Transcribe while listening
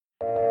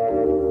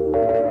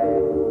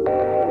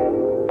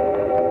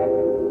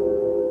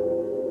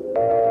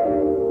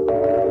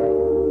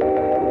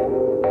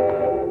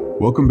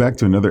Welcome back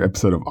to another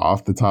episode of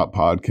Off the Top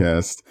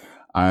Podcast.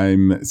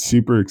 I'm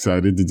super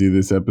excited to do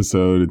this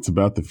episode. It's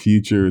about the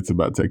future. It's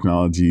about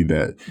technology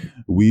that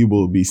we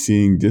will be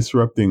seeing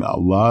disrupting a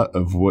lot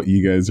of what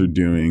you guys are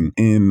doing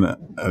in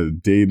a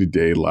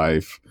day-to-day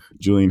life.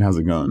 Julian, how's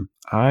it going?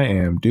 I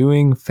am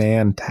doing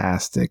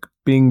fantastic.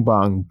 Bing,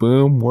 bong,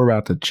 boom. We're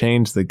about to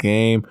change the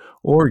game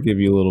or give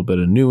you a little bit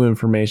of new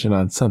information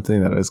on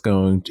something that is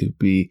going to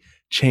be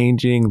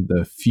changing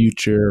the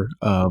future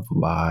of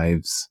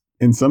lives.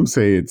 And some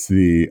say it's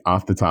the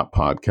Off the Top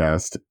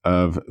podcast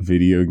of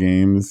video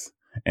games.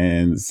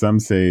 And some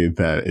say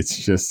that it's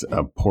just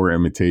a poor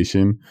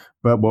imitation.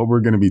 But what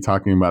we're going to be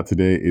talking about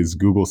today is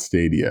Google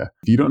Stadia.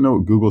 If you don't know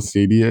what Google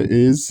Stadia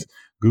is,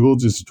 Google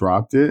just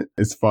dropped it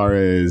as far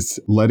as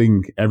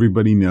letting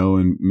everybody know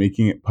and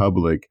making it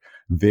public.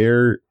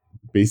 They're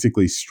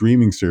basically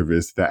streaming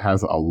service that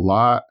has a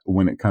lot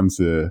when it comes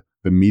to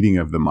the meeting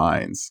of the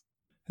minds.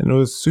 And it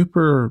was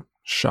super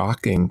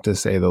shocking, to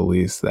say the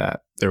least,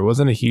 that there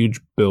wasn't a huge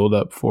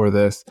buildup for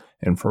this.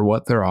 And for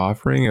what they're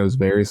offering, it was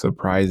very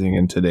surprising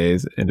in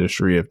today's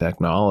industry of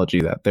technology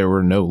that there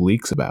were no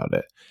leaks about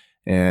it.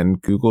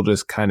 And Google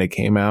just kind of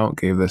came out,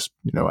 gave this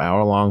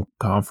hour-long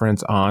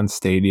conference on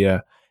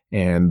Stadia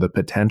and the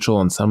potential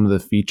and some of the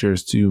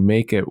features to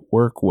make it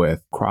work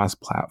with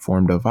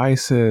cross-platform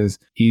devices,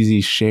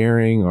 easy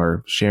sharing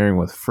or sharing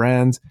with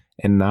friends,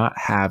 and not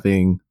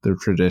having the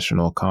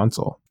traditional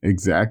console.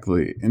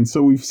 Exactly. And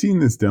so we've seen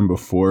this done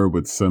before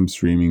with some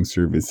streaming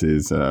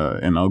services,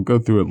 and I'll go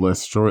through a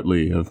list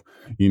shortly of,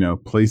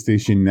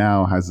 PlayStation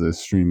Now has a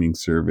streaming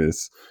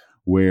service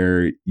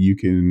where you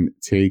can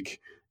take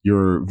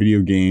your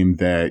video game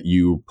that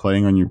you're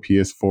playing on your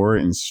PS4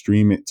 and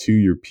stream it to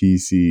your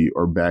PC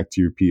or back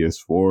to your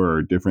PS4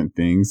 or different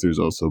things. There's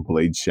also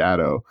Blade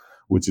Shadow,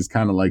 which is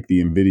kind of like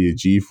the NVIDIA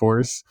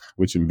GeForce,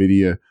 which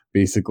NVIDIA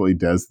basically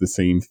does the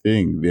same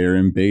thing. They're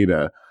in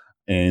beta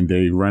and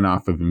they run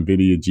off of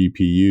NVIDIA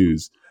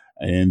GPUs.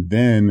 And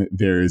then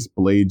there's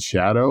Blade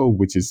Shadow,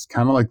 which is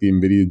kind of like the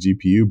NVIDIA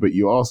GPU, but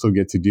you also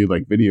get to do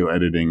like video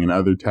editing and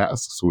other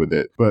tasks with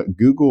it. But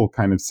Google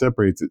kind of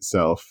separates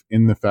itself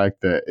in the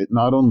fact that it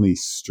not only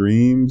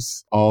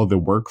streams all the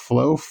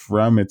workflow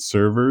from its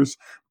servers,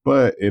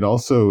 but it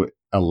also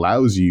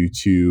allows you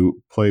to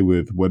play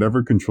with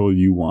whatever control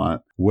you want,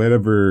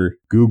 whatever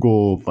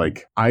Google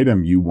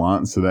item you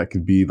want. So that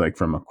could be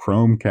from a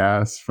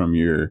Chromecast, from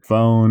your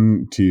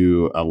phone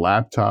to a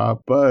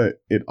laptop,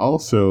 but it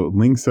also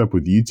links up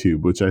with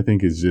YouTube, which I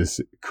think is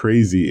just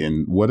crazy.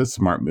 And what a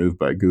smart move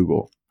by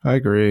Google. I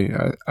agree.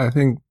 I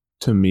think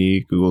to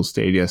me, Google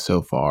Stadia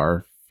so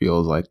far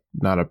feels like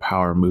not a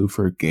power move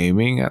for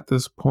gaming at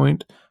this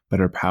point, but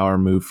a power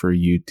move for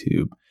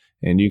YouTube.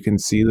 And you can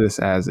see this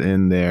as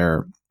in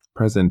their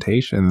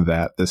presentation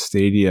that the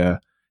Stadia,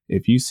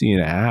 if you see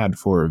an ad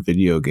for a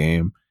video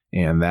game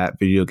and that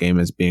video game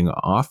is being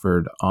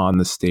offered on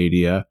the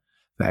Stadia,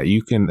 that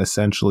you can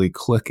essentially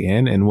click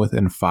in and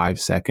within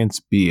 5 seconds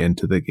be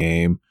into the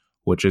game,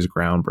 which is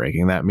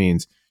groundbreaking. That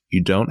means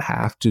you don't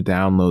have to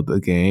download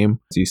the game.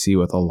 As you see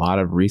with a lot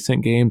of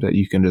recent games that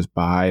you can just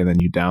buy and then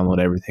you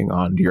download everything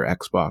onto your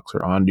Xbox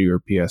or onto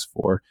your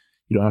PS4.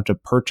 You don't have to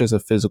purchase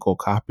a physical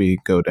copy,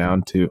 go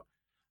down to,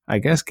 I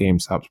guess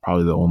GameStop's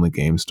probably the only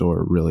game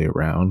store really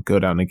around. Go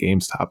down to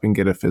GameStop and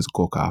get a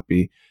physical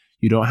copy.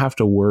 You don't have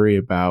to worry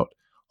about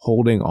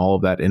holding all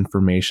of that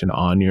information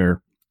on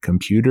your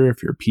computer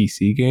if you're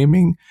PC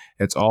gaming.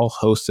 It's all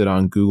hosted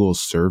on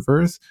Google's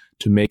servers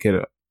to make it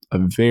a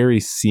very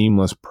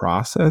seamless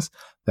process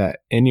that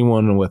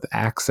anyone with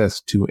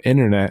access to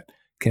internet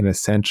can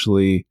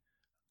essentially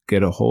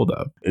get a hold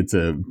of. It's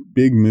a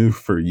big move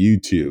for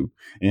YouTube.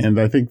 And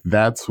I think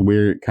that's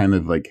where it kind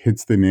of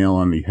hits the nail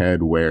on the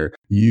head, where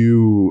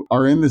you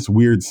are in this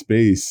weird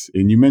space.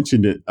 And you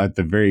mentioned it at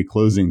the very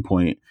closing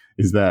point,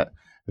 is that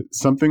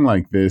something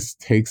like this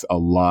takes a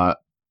lot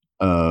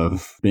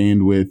of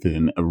bandwidth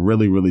and a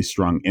really, really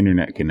strong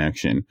internet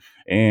connection.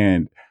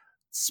 And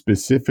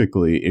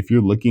specifically, if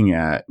you're looking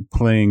at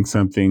playing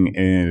something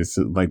as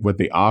what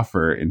they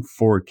offer in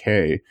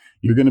 4K,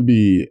 you're going to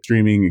be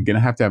streaming, you're going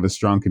to have a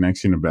strong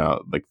connection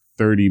about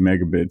 30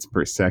 megabits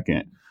per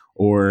second.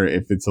 Or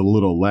if it's a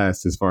little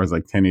less, as far as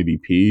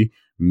 1080p,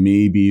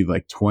 maybe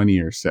 20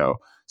 or so.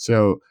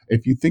 So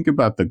if you think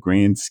about the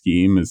grand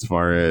scheme as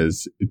far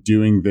as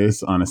doing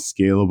this on a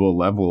scalable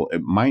level,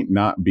 it might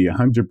not be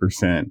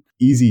 100%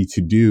 easy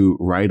to do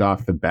right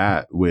off the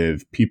bat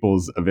with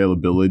people's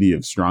availability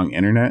of strong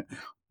internet.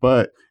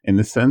 But in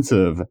the sense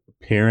of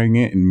pairing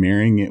it and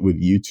marrying it with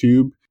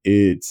YouTube,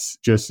 it's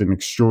just an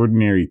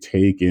extraordinary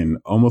take and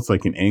almost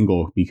like an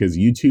angle, because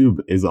YouTube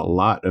is a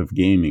lot of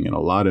gaming and a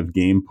lot of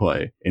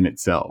gameplay in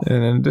itself.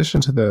 And in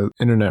addition to the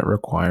internet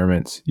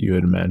requirements you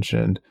had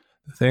mentioned,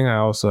 the thing I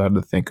also had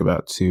to think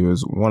about too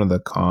is one of the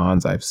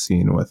cons I've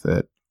seen with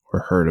it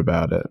or heard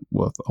about it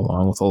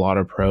along with a lot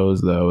of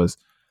pros though, is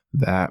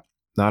that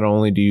not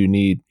only do you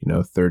need,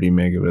 30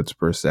 megabits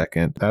per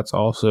second, that's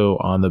also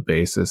on the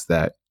basis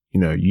that,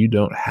 you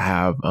don't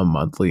have a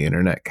monthly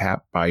internet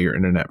cap by your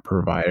internet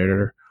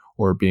provider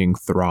or being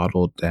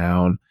throttled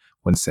down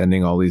when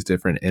sending all these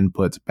different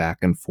inputs back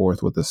and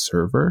forth with the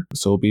server.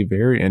 So it'll be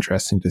very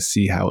interesting to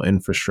see how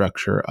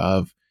infrastructure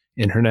of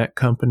internet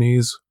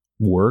companies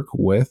work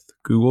with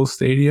Google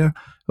Stadia.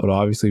 It'll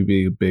obviously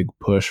be a big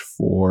push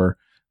for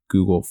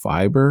Google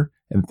Fiber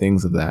and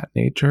things of that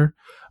nature.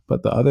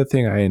 But the other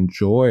thing I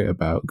enjoy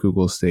about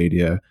Google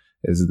Stadia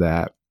is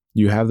that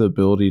you have the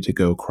ability to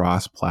go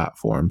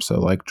cross-platform. So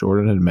like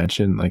Jordan had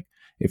mentioned, like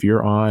if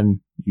you're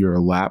on your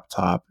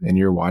laptop and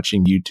you're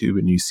watching YouTube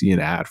and you see an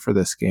ad for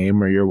this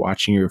game, or you're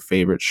watching your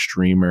favorite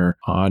streamer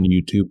on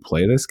YouTube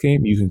play this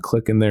game, you can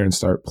click in there and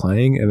start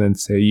playing. And then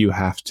say you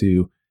have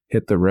to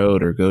hit the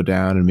road or go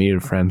down and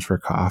meet friends for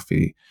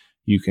coffee,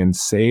 you can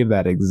save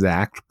that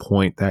exact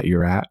point that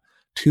you're at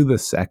to the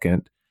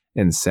second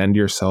and send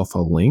yourself a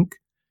link,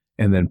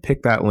 and then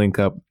pick that link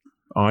up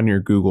on your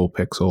Google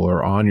Pixel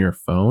or on your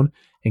phone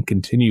and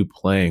continue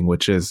playing,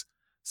 which is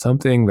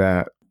something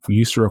that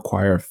used to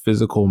require a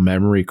physical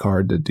memory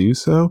card to do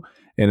so,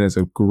 and is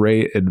a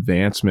great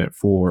advancement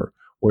for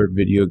where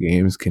video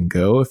games can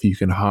go if you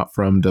can hop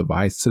from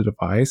device to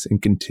device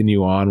and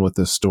continue on with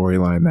the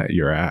storyline that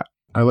you're at.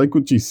 I like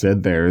what you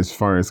said there as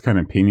far as kind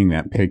of painting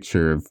that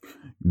picture of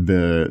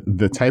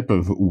the type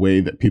of way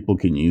that people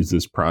can use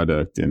this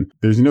product. And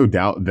there's no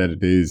doubt that it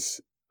is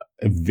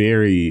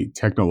very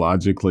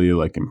technologically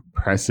like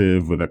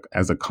impressive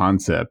as a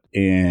concept.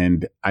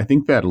 And I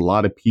think that a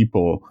lot of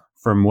people,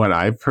 from what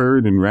I've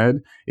heard and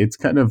read, it's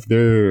kind of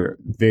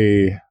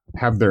they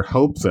have their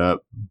hopes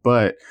up,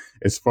 but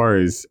as far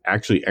as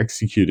actually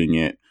executing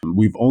it,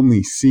 we've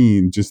only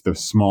seen just a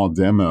small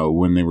demo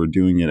when they were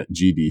doing it at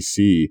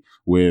GDC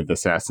with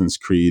Assassin's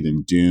Creed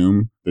and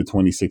Doom, the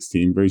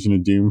 2016 version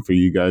of Doom for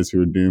you guys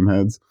who are Doom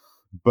heads.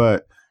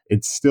 But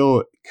it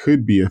still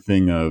could be a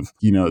thing of,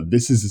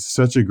 this is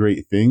such a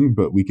great thing,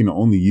 but we can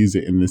only use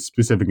it in this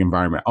specific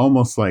environment.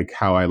 Almost like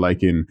how I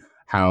liken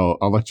how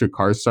electric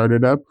cars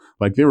started up.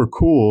 Like they were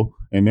cool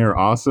and they were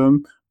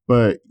awesome,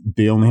 but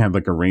they only had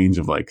like a range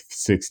of like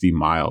 60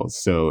 miles.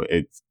 So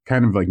it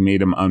kind of like made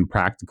them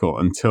unpractical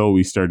until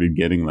we started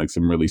getting like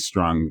some really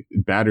strong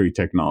battery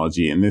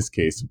technology, in this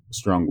case,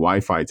 strong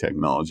Wi-Fi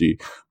technology.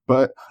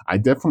 But I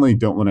definitely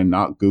don't want to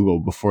knock Google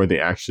before they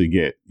actually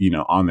get,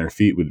 on their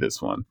feet with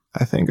this one.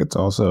 I think it's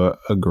also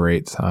a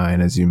great sign,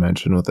 as you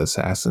mentioned, with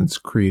Assassin's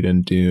Creed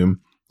and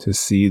Doom, to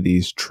see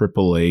these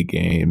AAA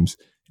games.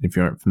 And if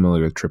you aren't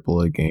familiar with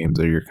AAA games,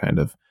 they're your kind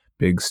of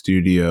big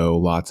studio,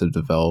 lots of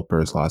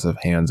developers, lots of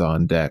hands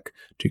on deck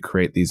to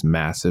create these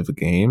massive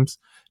games.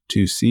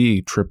 To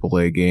see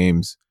AAA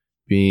games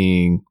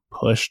being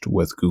pushed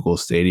with Google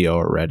Stadia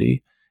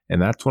already.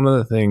 And that's one of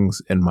the things,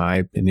 in my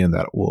opinion,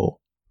 that will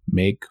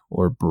make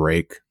or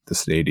break the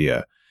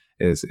Stadia,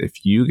 is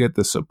if you get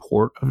the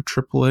support of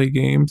AAA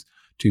games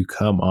to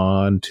come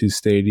on to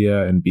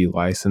Stadia and be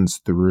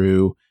licensed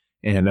through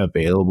and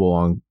available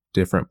on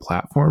different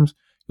platforms,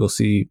 you'll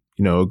see,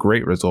 a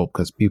great result,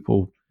 because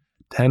people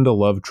tend to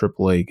love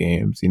AAA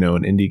games. An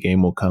indie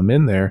game will come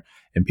in there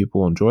and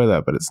people enjoy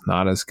that, but it's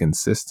not as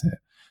consistent.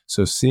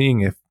 So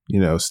seeing if,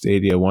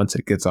 Stadia, once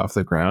it gets off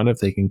the ground, if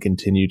they can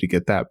continue to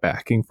get that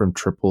backing from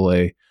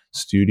AAA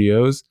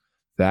studios,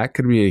 that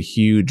could be a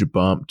huge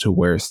bump to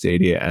where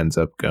Stadia ends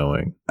up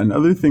going.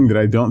 Another thing that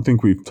I don't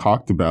think we've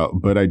talked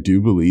about, but I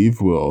do believe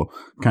will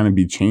kind of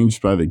be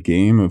changed by the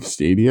game of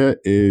Stadia,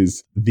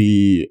 is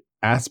the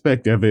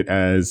aspect of it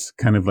as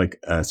kind of like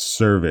a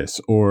service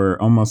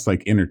or almost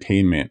like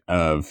entertainment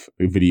of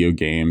video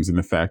games, and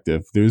the fact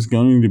that there's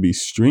going to be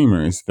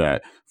streamers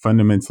that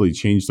fundamentally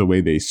change the way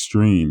they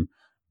stream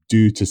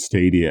due to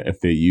Stadia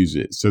if they use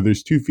it. So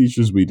there's two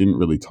features we didn't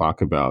really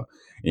talk about,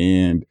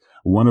 and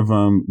one of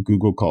them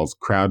Google calls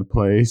crowd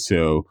play.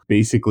 So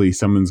basically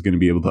someone's going to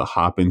be able to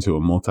hop into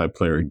a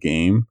multiplayer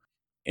game.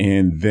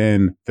 And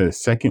then the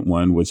second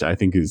one, which I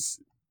think is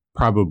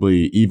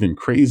probably even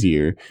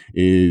crazier,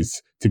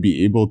 is to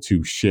be able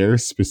to share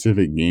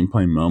specific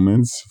gameplay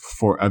moments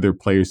for other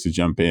players to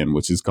jump in,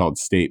 which is called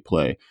state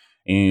play.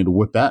 And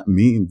what that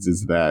means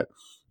is that,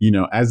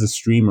 as a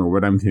streamer,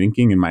 what I'm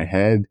thinking in my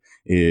head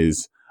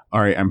is,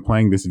 all right, I'm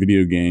playing this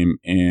video game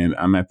and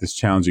I'm at this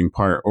challenging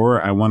part,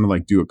 or I want to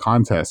like do a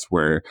contest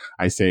where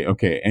I say,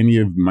 okay, any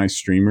of my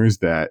streamers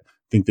that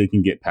think they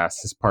can get past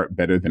this part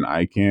better than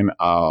I can,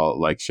 I'll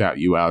like shout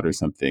you out or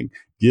something.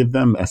 Give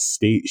them a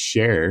state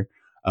share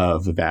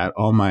of that,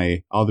 all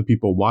the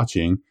people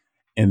watching,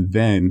 and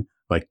then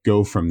like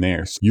go from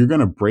there. So you're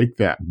going to break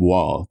that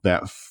wall,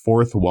 that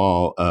fourth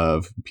wall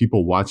of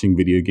people watching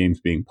video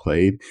games being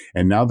played.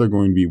 And now they're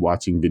going to be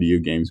watching video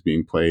games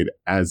being played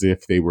as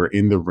if they were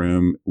in the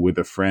room with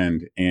a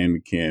friend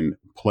and can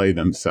play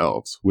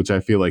themselves, which I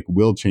feel like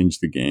will change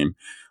the game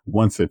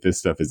once that this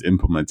stuff is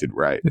implemented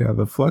right. Yeah,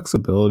 the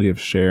flexibility of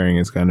sharing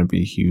is going to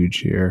be huge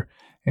here.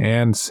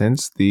 And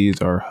since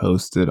these are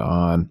hosted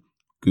on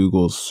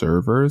Google's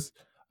servers,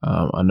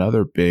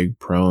 another big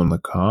pro and the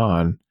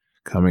con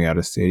coming out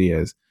of Stadia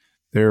is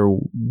there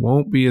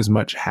won't be as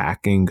much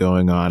hacking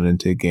going on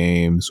into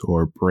games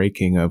or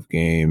breaking of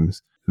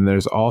games. And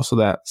there's also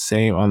that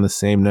on the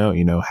same note,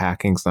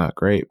 hacking's not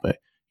great, but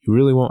you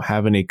really won't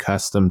have any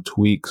custom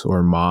tweaks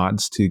or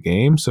mods to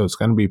games. So it's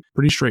going to be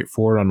pretty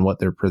straightforward on what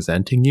they're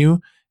presenting you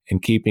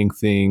and keeping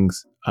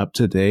things up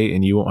to date,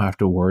 and you won't have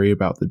to worry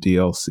about the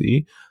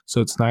DLC.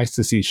 So it's nice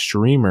to see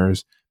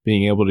streamers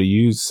being able to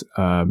use,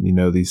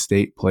 these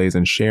state plays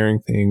and sharing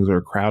things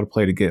or crowd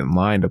play to get in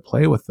line to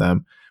play with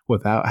them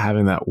without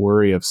having that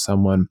worry of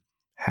someone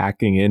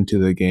hacking into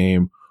the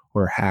game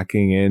or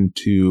hacking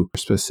into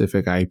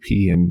specific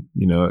IP. And,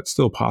 it's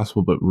still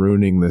possible, but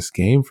ruining this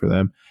game for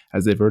them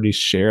as they've already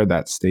shared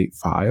that state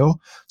file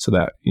so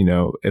that,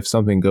 if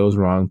something goes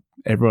wrong,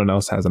 everyone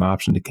else has an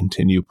option to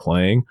continue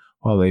playing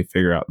while they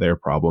figure out their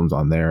problems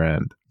on their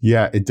end.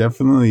 Yeah, it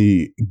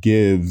definitely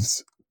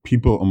gives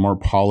people a more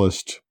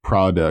polished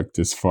product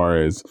as far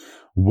as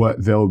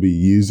what they'll be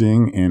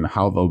using and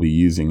how they'll be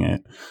using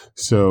it.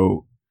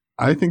 So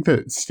I think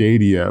that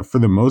Stadia, for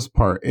the most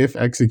part, if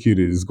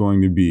executed, is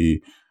going to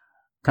be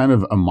kind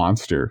of a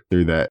monster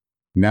through that.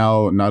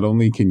 Now, not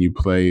only can you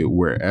play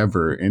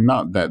wherever, and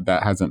not that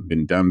that hasn't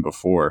been done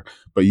before,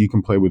 but you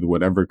can play with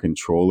whatever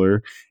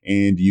controller,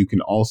 and you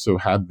can also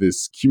have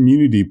this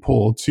community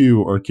pull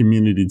too, or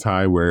community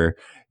tie, where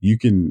you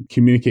can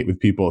communicate with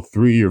people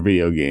through your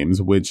video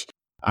games, which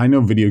I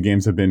know video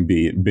games have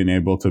been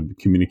able to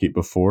communicate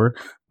before,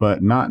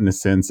 but not in the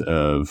sense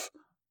of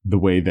the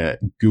way that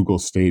Google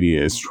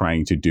Stadia is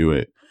trying to do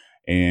it.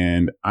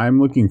 And I'm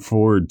looking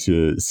forward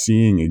to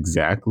seeing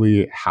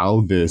exactly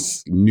how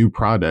this new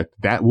product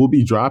that will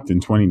be dropped in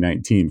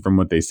 2019, from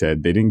what they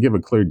said. They didn't give a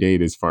clear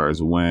date as far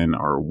as when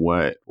or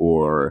what,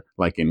 or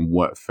like in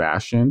what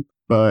fashion.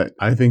 But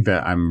I think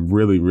that I'm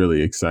really,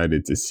 really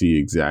excited to see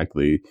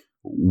exactly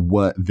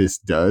what this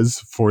does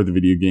for the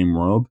video game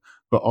world.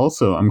 But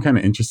also, I'm kind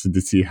of interested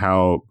to see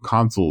how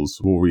consoles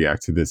will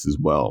react to this as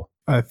well.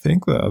 I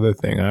think the other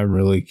thing I'm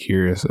really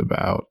curious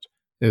about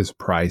is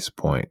price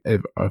point.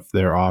 If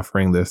they're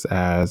offering this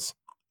as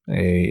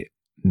a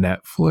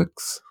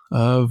Netflix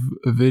of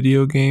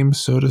video games,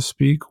 so to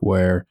speak,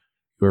 where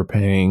you're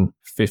paying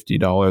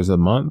 $50 a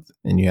month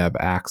and you have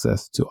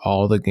access to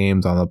all the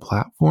games on the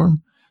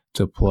platform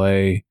to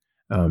play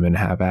and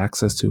have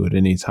access to at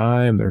any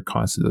time. They're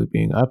constantly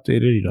being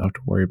updated. You don't have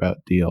to worry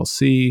about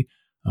DLC.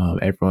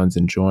 Everyone's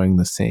enjoying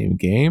the same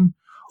game.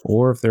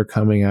 Or if they're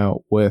coming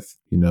out with,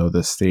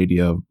 the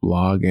Stadia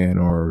login,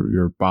 or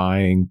you're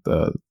buying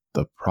the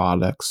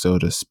product, so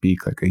to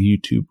speak, like a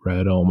YouTube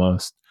Red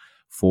almost,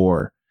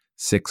 for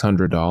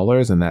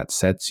 $600, and that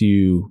sets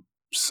you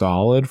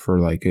solid for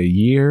like a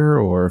year.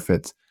 Or if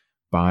it's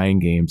buying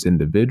games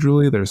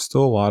individually, there's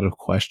still a lot of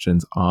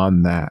questions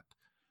on that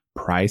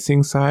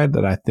pricing side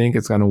that I think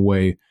it's going to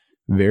weigh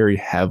very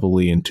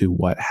heavily into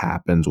what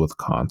happens with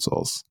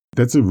consoles.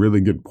 That's a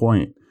really good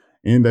point.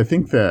 And I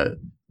think that,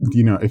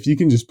 if you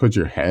can just put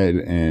your head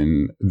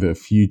in the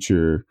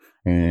future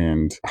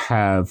and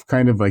have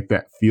kind of like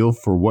that feel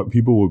for what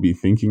people will be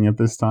thinking at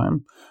this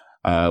time,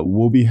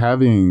 we'll be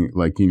having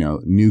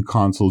new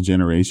console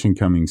generation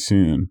coming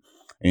soon.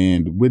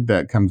 And with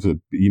that comes a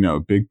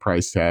big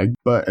price tag.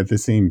 But at the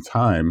same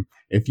time,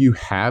 if you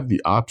have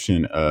the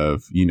option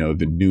of,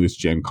 the newest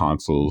gen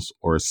consoles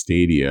or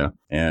Stadia,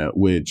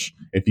 which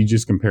if you're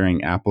just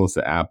comparing apples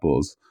to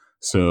apples,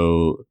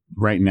 so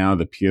right now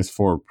the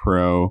PS4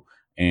 Pro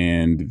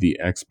and the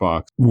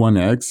Xbox One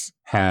X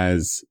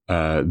has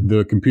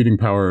the computing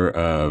power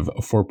of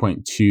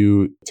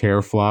 4.2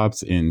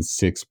 teraflops and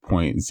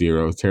 6.0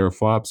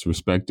 teraflops,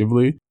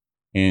 respectively.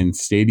 And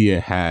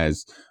Stadia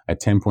has a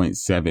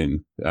 10.7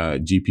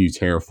 GPU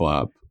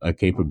teraflop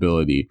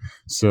capability.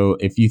 So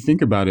if you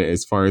think about it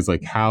as far as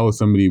like how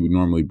somebody would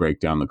normally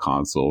break down the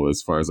console,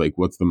 as far as like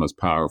what's the most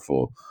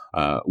powerful,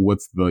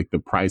 what's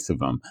the price of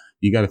them,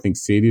 you got to think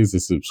Stadia is a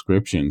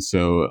subscription.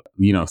 So,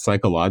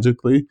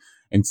 psychologically,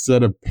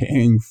 instead of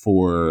paying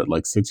for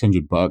like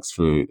 $600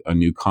 for a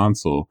new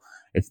console,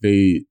 if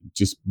they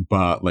just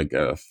bought like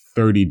a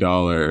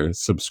 $30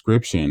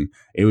 subscription,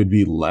 it would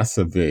be less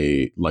of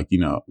a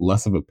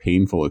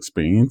painful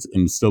experience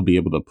and still be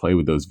able to play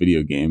with those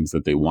video games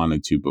that they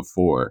wanted to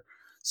before.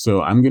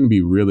 So I'm going to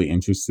be really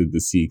interested to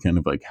see kind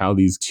of like how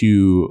these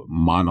two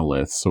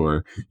monoliths,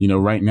 or,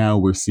 right now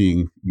we're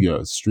seeing,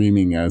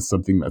 streaming as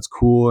something that's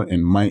cool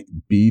and might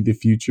be the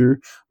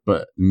future,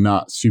 but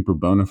not super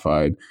bona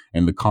fide.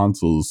 And the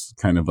consoles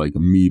kind of like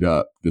meet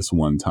up this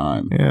one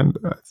time. And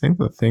I think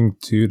the thing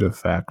too to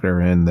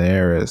factor in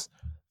there is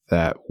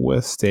that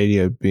with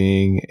Stadia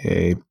being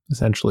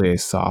essentially a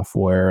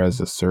software as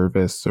a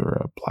service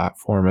or a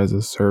platform as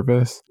a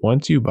service,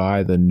 once you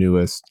buy the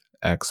newest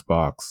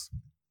Xbox,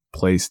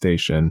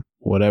 PlayStation,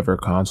 whatever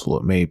console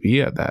it may be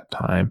at that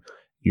time,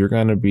 there's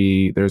going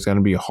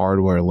to be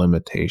hardware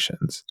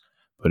limitations.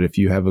 But if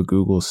you have a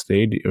Google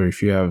Stadia, or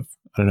if you have,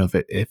 I don't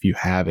know if you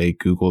have a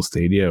Google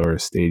Stadia or a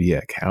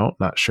Stadia account,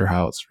 not sure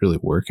how it's really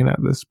working at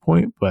this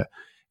point, but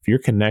if you're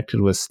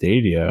connected with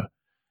Stadia,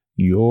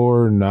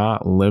 you're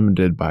not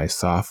limited by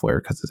software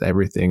because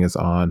everything is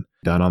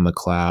done on the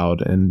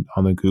cloud and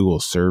on the Google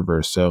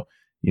server. So,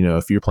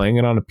 if you're playing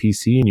it on a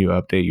PC and you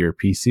update your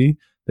PC,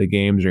 the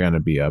games are going to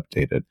be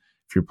updated.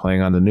 If you're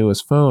playing on the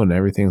newest phone,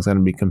 everything's going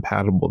to be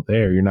compatible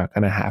there. You're not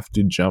going to have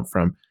to jump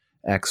from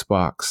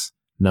Xbox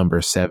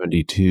number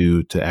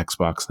 72 to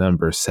Xbox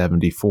number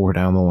 74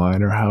 down the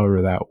line, or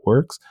however that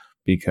works,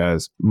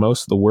 because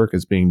most of the work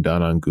is being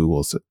done on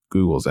Google's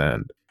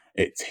end.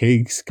 It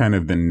takes kind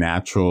of the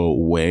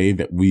natural way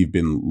that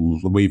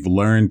we've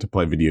learned to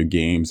play video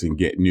games and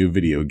get new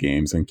video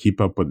games and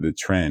keep up with the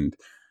trend.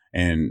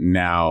 And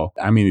now,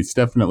 I mean, it's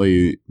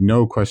definitely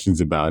no questions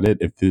about it.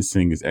 If this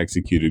thing is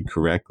executed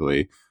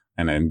correctly,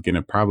 and I'm going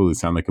to probably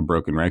sound like a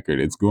broken record,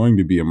 it's going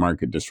to be a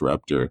market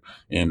disruptor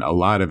in a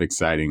lot of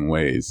exciting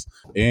ways.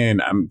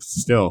 And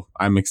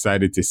I'm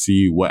excited to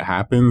see what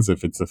happens.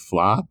 If it's a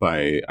flop,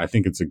 I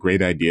think it's a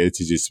great idea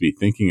to just be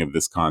thinking of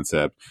this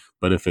concept.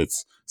 But if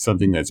it's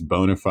something that's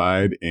bona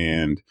fide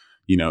and,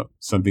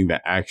 something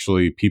that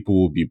actually people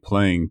will be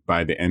playing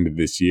by the end of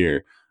this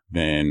year,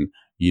 then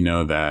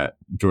that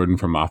Jordan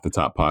from Off the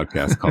Top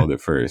podcast called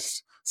it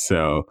first.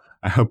 So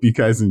I hope you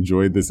guys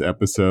enjoyed this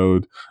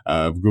episode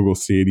of Google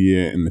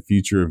Stadia and the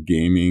future of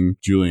gaming.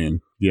 Julian,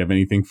 do you have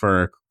anything for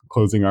our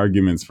closing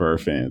arguments for our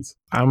fans?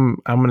 I'm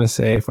going to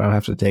say, if I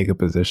have to take a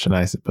position,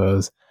 I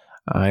suppose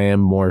I am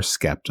more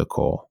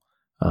skeptical,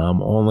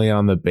 only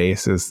on the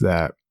basis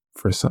that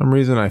for some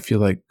reason I feel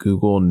like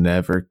Google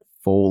never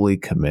fully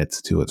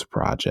commits to its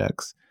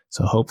projects.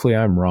 So hopefully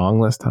I'm wrong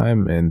this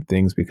time and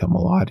things become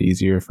a lot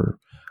easier for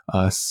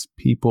us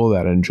people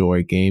that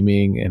enjoy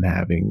gaming and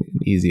having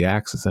easy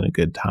access and a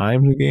good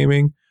time to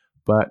gaming.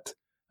 But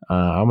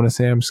I'm going to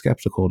say I'm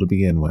skeptical to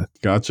begin with.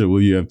 Gotcha.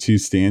 Well, you have two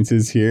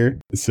stances here.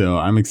 So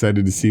I'm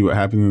excited to see what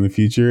happens in the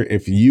future.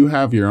 If you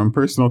have your own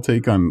personal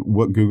take on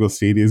what Google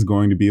Stadia is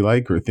going to be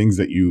like, or things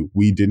that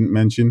we didn't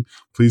mention,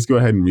 please go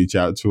ahead and reach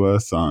out to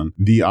us on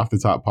the Off the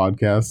Top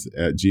podcast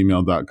at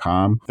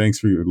gmail.com. Thanks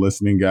for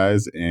listening,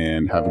 guys,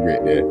 and have a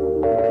great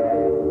day.